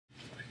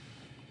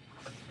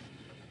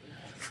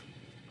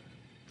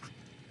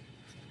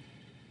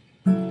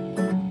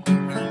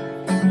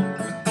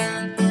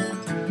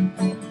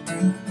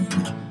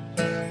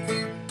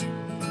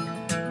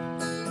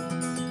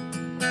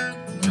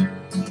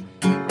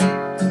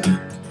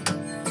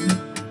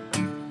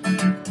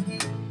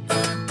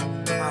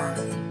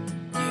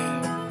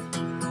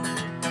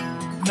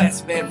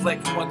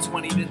flex from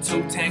 120 to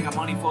 210. Got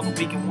money for the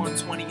weekend,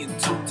 120 and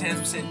 210s.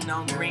 I'm sitting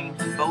on green,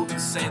 both the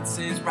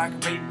senses. Rockin'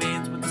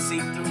 Ray-Bans with the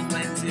see-through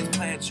lenses.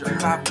 Plaid shirt,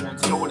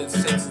 5-1s, Jordan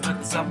 6s. Let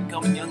this up and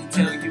coming young and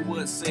tell you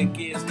what sick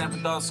is. Never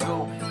thought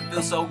school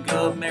feels so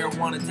good.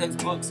 Marijuana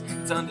textbooks,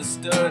 it's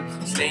understood.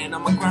 Staying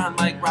on my grind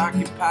like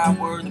rocket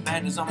power. The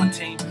badges on my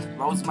team,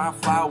 rose my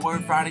flower.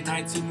 Friday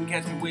nights you can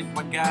catch me with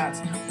my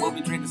guys. We'll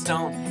be drinking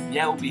stone,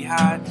 yeah, we'll be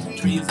high. The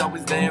tree is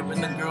always there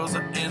and the girls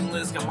are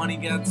endless. Got money,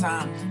 got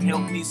time,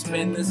 help me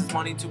spend this. It's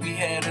money to be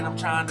had and I'm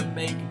trying to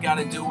make it.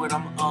 Gotta do it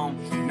on my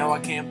own, no I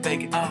can't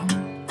fake it.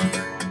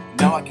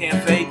 No I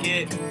can't fake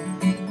it.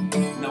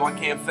 No I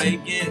can't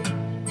fake it.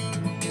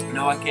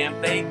 No I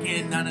can't fake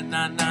it. Nah nah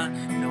nah nah.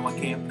 No I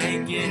can't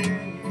fake it.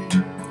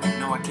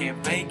 No I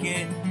can't fake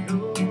it.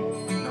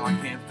 No I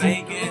can't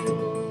fake it.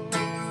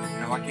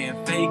 No I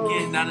can't fake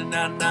it. Nah nah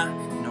nah nah.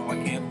 No I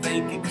can't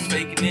fake it. Cause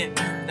faking it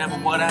never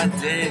what I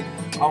did.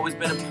 Always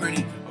been a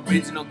pretty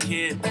original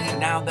kid.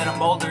 Now that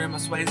I'm older and my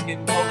sway's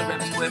getting colder,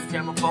 and I'm swift,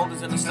 grab my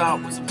folders and I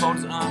start with some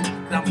folders. Now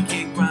I'm a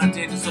kid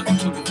grinding, just looking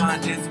to be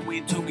blinded. So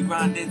we to be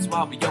grinding, so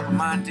I'll be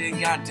open-minded.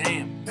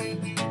 Goddamn.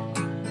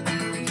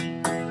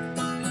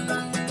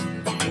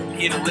 I'm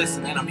here to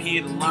listen and I'm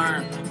here to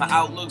learn. My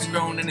outlook's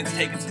grown and it's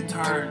taking some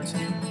turns.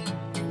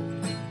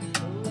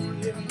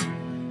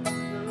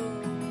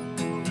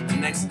 The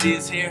next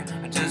idea's here,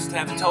 I just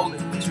haven't told it.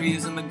 The tree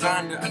is in the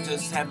grinder, I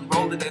just haven't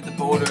rolled it. At the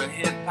border of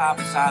hip-hop,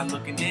 inside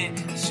looking in.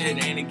 Shit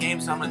ain't a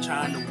game, so I'm not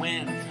trying to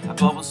win. I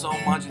bubble so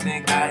much, you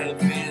think I hit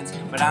fins.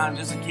 But I'm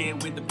just a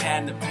kid with a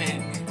pad and a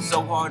pen. It's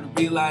so hard to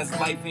realize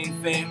life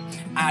ain't fair.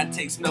 I'd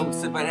take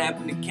notes if I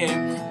happen to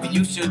care. But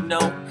you should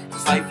know,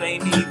 this life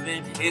ain't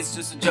even. It's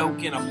just a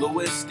joke and I'm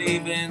Louis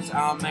Stevens.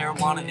 I'm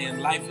marijuana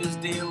and life is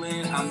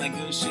dealing. I'm that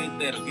good shit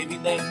that'll give you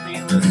that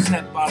feeling.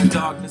 Step out of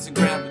darkness and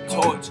grab a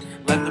torch.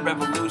 Let the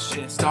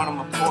revolution start on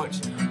my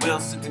porch. We'll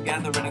sit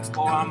together and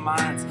explore our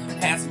minds.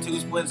 Passing two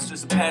splits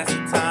just to pass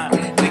the time.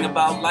 Think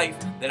about life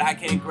that I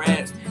can't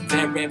grasp.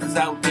 That rappers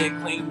out there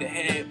claim to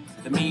have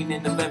the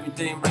meaning of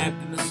everything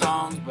wrapped in the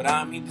songs. But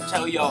I'm here to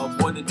tell y'all,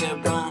 boy, that they're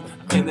wrong.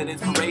 I claim that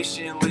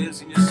inspiration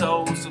lives in your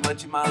soul. So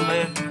let your mind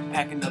live.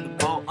 Pack another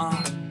boat,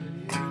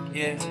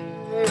 yeah.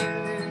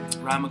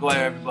 Ryan McGuire,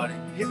 everybody.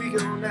 Here we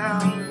go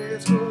now,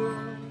 let's go.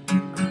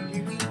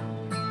 You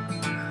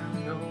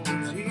know,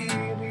 see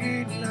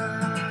me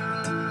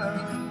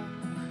now.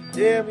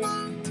 Tell me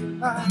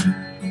why.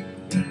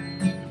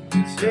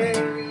 Say,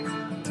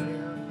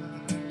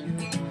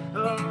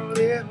 oh,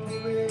 they're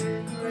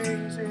moving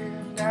crazy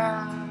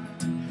now.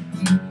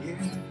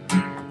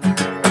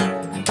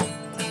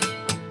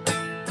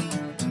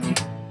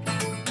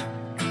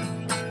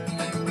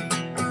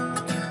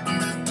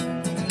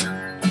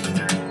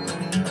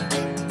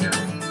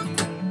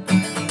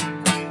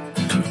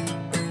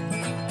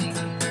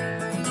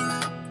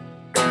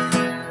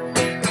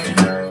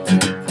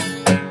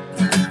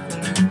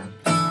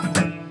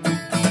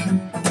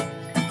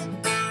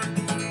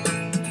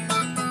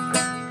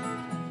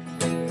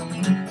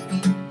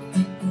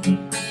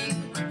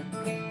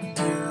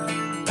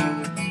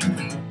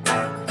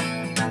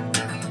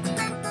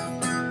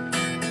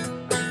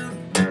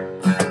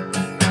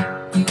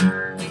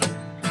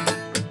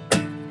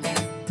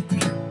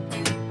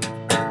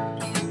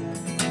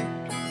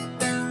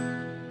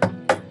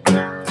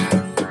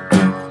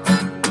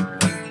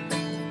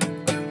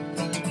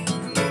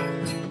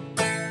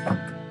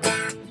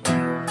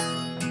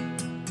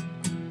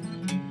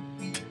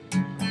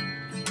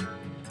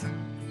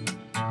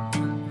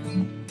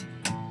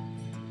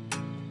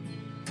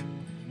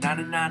 Nah,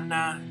 nah, nah,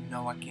 nah,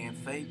 no, I can't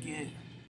fake it.